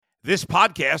This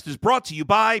podcast is brought to you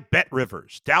by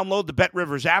BetRivers. Download the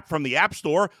BetRivers app from the App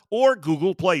Store or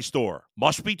Google Play Store.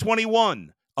 Must be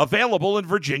 21. Available in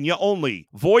Virginia only.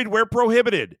 Void where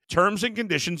prohibited. Terms and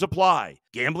conditions apply.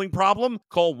 Gambling problem?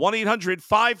 Call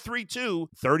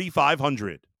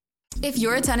 1-800-532-3500. If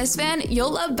you're a tennis fan,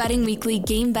 you'll love Betting Weekly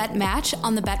Game Bet Match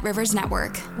on the BetRivers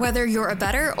Network. Whether you're a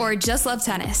bettor or just love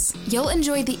tennis, you'll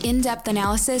enjoy the in-depth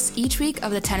analysis each week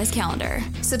of the tennis calendar.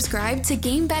 Subscribe to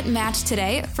Game Bet Match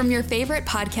today from your favorite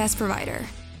podcast provider.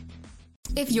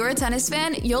 If you're a tennis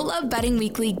fan, you'll love Betting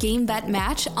Weekly Game Bet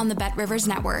Match on the BetRivers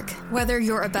Network. Whether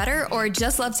you're a bettor or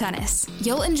just love tennis,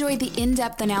 you'll enjoy the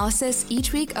in-depth analysis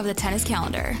each week of the tennis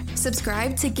calendar.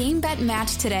 Subscribe to Game Bet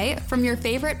Match today from your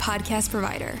favorite podcast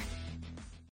provider.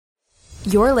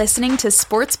 You're listening to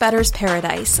Sports Bettor's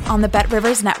Paradise on the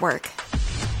BetRivers Network.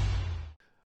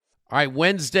 All right,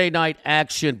 Wednesday night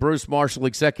action. Bruce Marshall,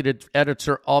 executive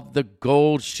editor of the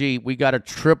GoldSheet. We got a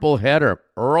triple header.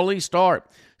 Early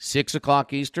start, 6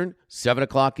 o'clock Eastern, 7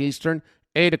 o'clock Eastern,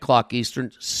 8 o'clock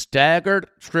Eastern. Staggered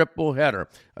triple header.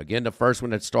 Again, the first one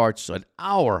that starts an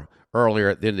hour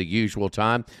earlier than the usual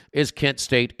time is Kent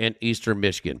State and Eastern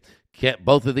Michigan.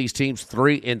 Both of these teams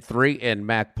 3-3 in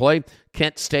MAC play.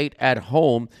 Kent State at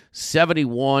home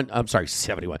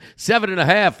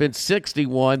 7.5 and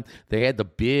 61. They had the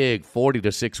big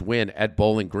 40-6 win at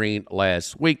Bowling Green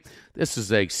last week. This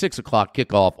is a 6 o'clock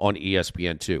kickoff on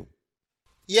ESPN2.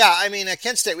 Yeah, I mean,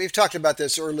 Kent State, we've talked about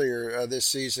this earlier this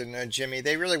season, Jimmy.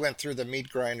 They really went through the meat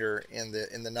grinder in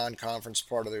the non-conference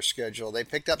part of their schedule. They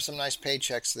picked up some nice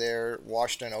paychecks there,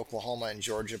 Washington, Oklahoma, and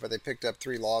Georgia, but they picked up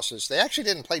 3 losses. They actually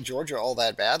didn't play Georgia all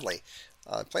that badly.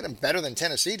 Played them better than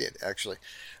Tennessee did, actually.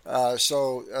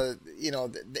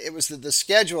 It was the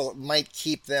schedule might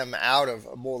keep them out of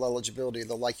bowl eligibility,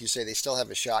 though, like you say, they still have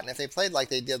a shot. And if they played like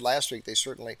they did last week, they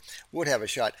certainly would have a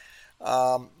shot.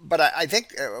 But I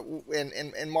think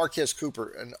in Marquez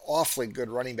Cooper, an awfully good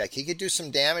running back, he could do some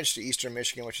damage to Eastern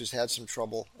Michigan, which has had some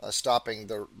trouble stopping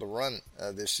the run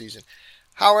this season.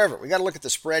 However, we got to look at the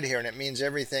spread here, and it means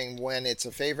everything when it's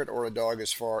a favorite or a dog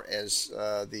as far as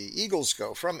the Eagles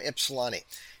go from Ypsilanti.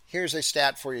 Here's a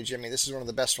stat for you, Jimmy. This is one of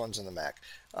the best ones in the MAC.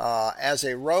 As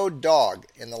a road dog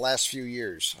in the last few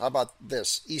years, how about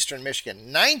this? Eastern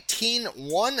Michigan,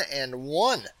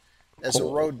 19-1-1 as a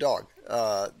road dog.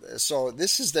 So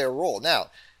this is their role. Now,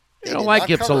 you don't like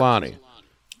Ypsilanti.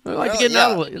 I like getting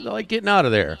out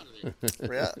of there.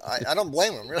 Yeah, I don't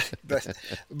blame them, really.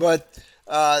 But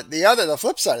the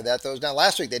flip side of that, though, is now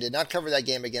last week they did not cover that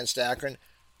game against Akron,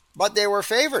 but they were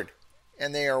favored,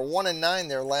 and they are 1-9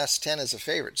 their last 10 as a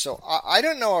favorite. So I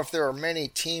don't know if there are many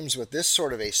teams with this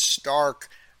sort of a stark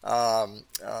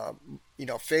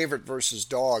favorite versus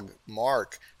dog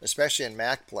mark, especially in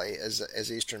MAC play,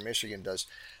 as Eastern Michigan does.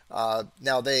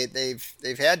 Now the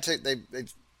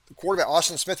quarterback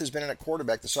Austin Smith has been in at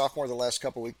quarterback, the sophomore the last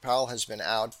couple of weeks. Powell has been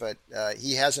out, but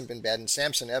he hasn't been bad. And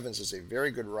Samson Evans is a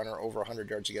very good runner, over 100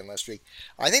 yards again last week.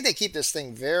 I think they keep this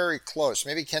thing very close.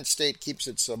 Maybe Kent State keeps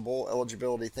its bowl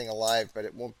eligibility thing alive, but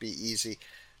it won't be easy.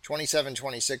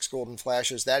 27-26 Golden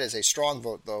Flashes. That is a strong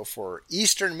vote, though, for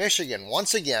Eastern Michigan,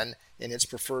 once again, in its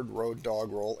preferred road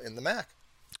dog role in the MAC.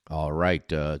 All right.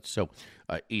 So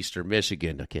Eastern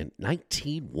Michigan, again,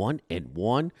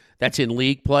 19-1-1. That's in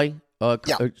league play. MAC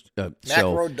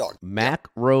road dog. MAC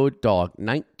road dog,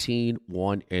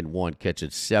 19-1-1, catching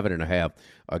 7.5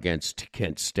 against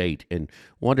Kent State. And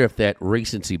wonder if that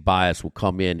recency bias will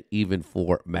come in even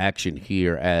for MACtion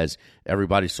here, as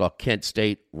everybody saw Kent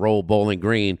State roll Bowling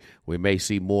Green. We may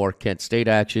see more Kent State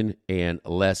action and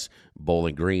less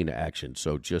Bowling Green action.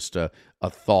 So just a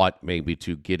thought maybe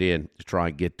to get in to try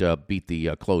and beat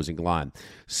the closing line.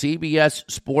 CBS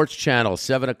Sports Channel,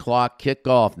 7 o'clock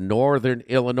kickoff. Northern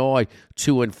Illinois,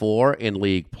 2-4 in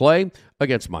league play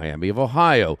against Miami of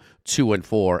Ohio,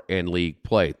 2-4 in league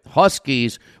play.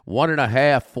 Huskies,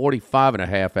 1.5,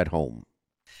 45.5 at home.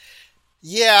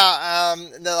 Yeah,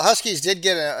 the Huskies did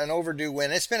get an overdue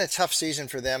win. It's been a tough season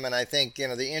for them, and I think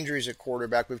the injuries at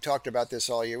quarterback. We've talked about this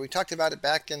all year. We talked about it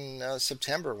back in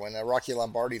September when Rocky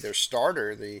Lombardi, their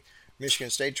starter, the Michigan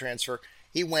State transfer,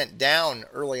 he went down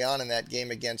early on in that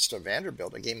game against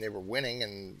Vanderbilt, a game they were winning,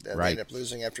 and they ended up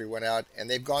losing after he went out. And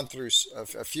they've gone through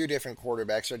a few different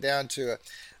quarterbacks. They're down to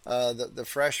the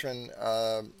freshman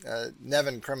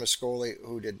Nevin Cremascoli,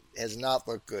 who has not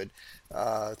looked good.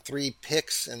 3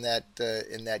 picks in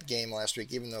that game last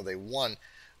week, even though they won.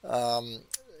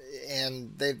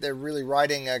 And they're really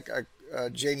riding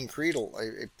Jaden Creedle,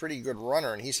 a pretty good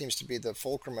runner, and he seems to be the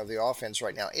fulcrum of the offense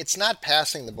right now. It's not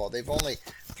passing the ball. They've only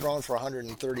thrown for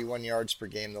 131 yards per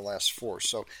game the last 4,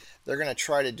 so they're going to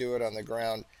try to do it on the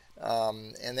ground.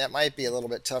 And that might be a little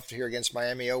bit tough here against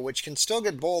Miami O, which can still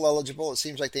get bowl eligible. It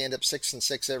seems like they end up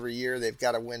 6-6 every year. They've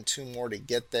got to win 2 more to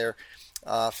get there.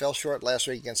 Fell short last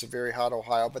week against a very hot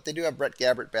Ohio, but they do have Brett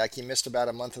Gabbert back. He missed about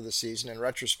a month of the season. In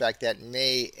retrospect, that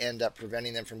may end up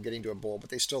preventing them from getting to a bowl, but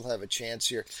they still have a chance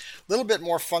here. A little bit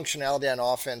more functionality on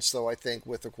offense, though, I think,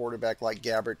 with a quarterback like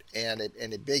Gabbert, and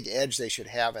a big edge they should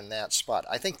have in that spot.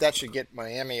 I think that should get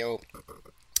Miami a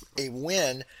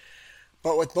win,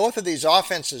 but with both of these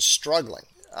offenses struggling,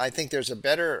 I think there's a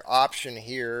better option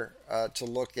here to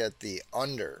look at the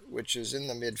under, which is in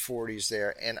the mid-40s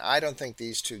there, and I don't think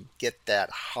these two get that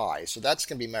high. So that's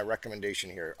going to be my recommendation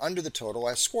here. Under the total.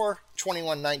 I score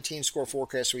 21-19 score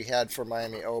forecast we had for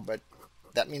Miami O, but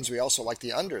that means we also like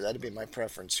the under. That'd be my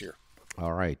preference here.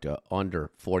 All right,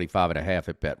 under 45.5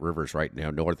 at Bet Rivers right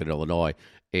now, Northern Illinois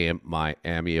and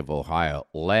Miami of Ohio.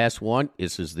 Last one,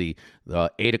 this is the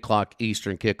 8 o'clock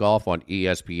Eastern kickoff on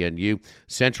ESPNU.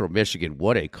 Central Michigan,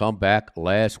 what a comeback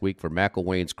last week for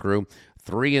McElwain's crew.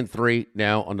 3-3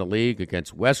 now on the league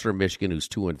against Western Michigan, who's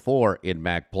 2-4 in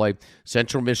MAC play.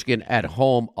 Central Michigan at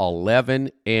home,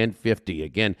 11-50.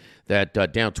 Again, that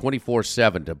down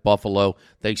 24-7 to Buffalo.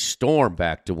 They storm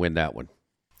back to win that one.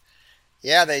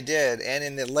 Yeah, they did. And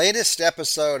in the latest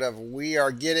episode of We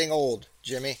Are Getting Old,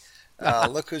 Jimmy,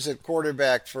 look who's at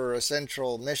quarterback for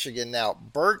Central Michigan now.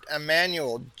 Bert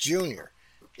Emanuel Jr.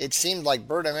 It seemed like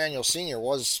Bert Emanuel Sr.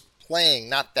 was playing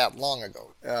not that long ago.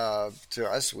 To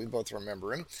us, we both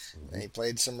remember him. And he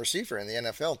played some receiver in the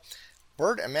NFL.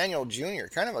 Bert Emanuel Jr.,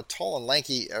 kind of a tall and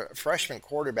lanky freshman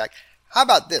quarterback. How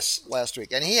about this last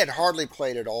week? And he had hardly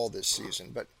played at all this season,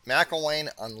 but McElwain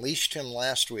unleashed him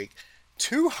last week.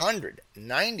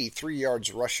 293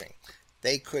 yards rushing.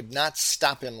 They could not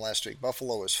stop him last week.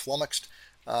 Buffalo was flummoxed.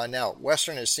 Now,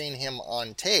 Western has seen him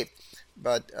on tape,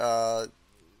 but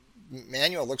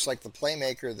Manuel looks like the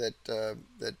playmaker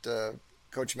that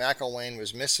Coach McElwain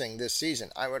was missing this season.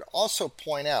 I would also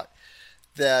point out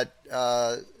that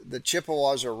the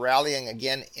Chippewas are rallying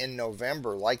again in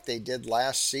November like they did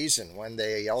last season when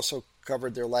they also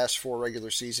covered their last 4 regular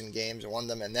season games and won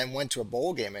them, and then went to a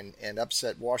bowl game and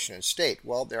upset Washington State.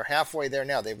 Well, they're halfway there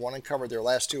now. They've won and covered their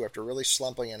last 2 after really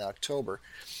slumping in October.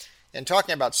 And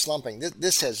talking about slumping,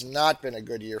 this has not been a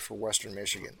good year for Western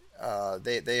Michigan.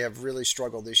 They have really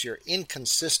struggled this year.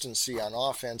 Inconsistency on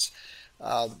offense.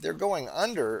 They're going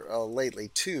under lately,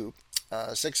 too.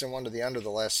 6-1 to the under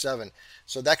the last 7.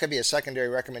 So that could be a secondary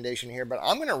recommendation here. But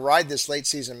I'm going to ride this late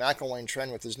season McElwain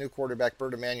trend with his new quarterback,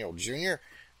 Bert Emanuel Jr.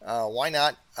 Why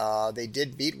not? They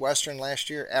did beat Western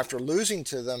last year after losing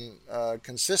to them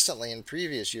consistently in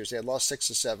previous years. They had lost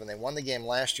 6-7. They won the game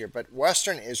last year, but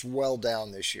Western is well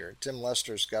down this year. Tim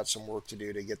Lester's got some work to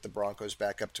do to get the Broncos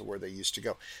back up to where they used to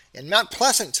go. And Mount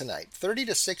Pleasant tonight,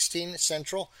 30-16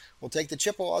 Central. We'll take the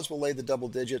Chippewas. We'll lay the double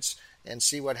digits and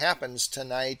see what happens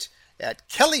tonight at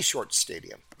Kelly Short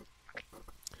Stadium.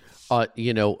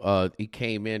 He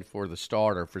came in for the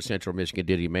starter for Central Michigan,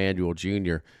 did Emanuel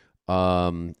Jr.,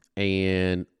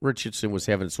 and Richardson was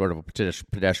having sort of a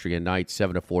pedestrian night,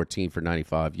 7-14 for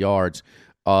 95 yards.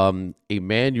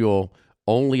 Emmanuel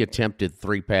only attempted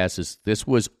 3 passes. This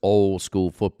was old school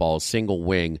football, single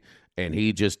wing, and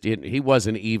he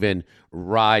wasn't even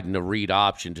riding a read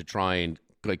option to try and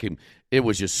click him. It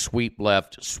was just sweep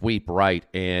left, sweep right,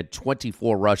 and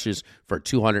 24 rushes for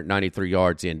 293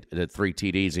 yards and 3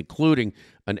 TDs, including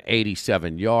an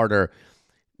 87-yarder.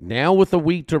 Now with a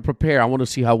week to prepare, I want to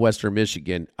see how Western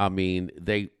Michigan,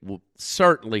 they will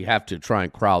certainly have to try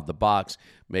and crowd the box.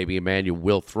 Maybe Emmanuel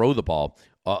will throw the ball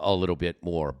a little bit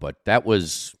more, but that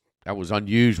was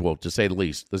unusual, to say the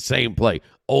least. The same play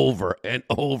over and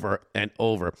over and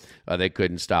over. They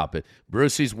couldn't stop it.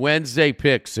 Brucey's Wednesday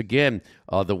picks. Again,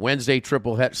 the Wednesday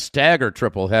stagger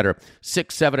triple header,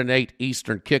 6, 7, and 8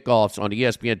 Eastern kickoffs on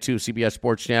ESPN2, CBS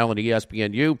Sports Channel, and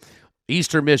ESPNU.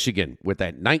 Eastern Michigan with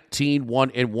that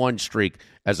 19-1-1 streak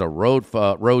as a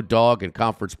road dog in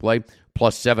conference play,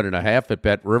 plus 7.5 at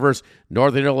Bet Rivers.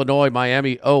 Northern Illinois,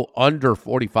 Miami, under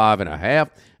 45.5.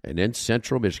 And then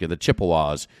Central Michigan, the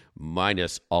Chippewas,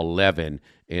 minus 11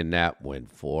 in that win.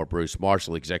 For Bruce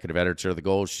Marshall, executive editor of the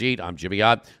Gold Sheet, I'm Jimmy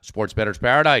Ott, Sports Bettor's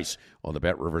Paradise on the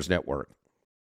Bet Rivers Network.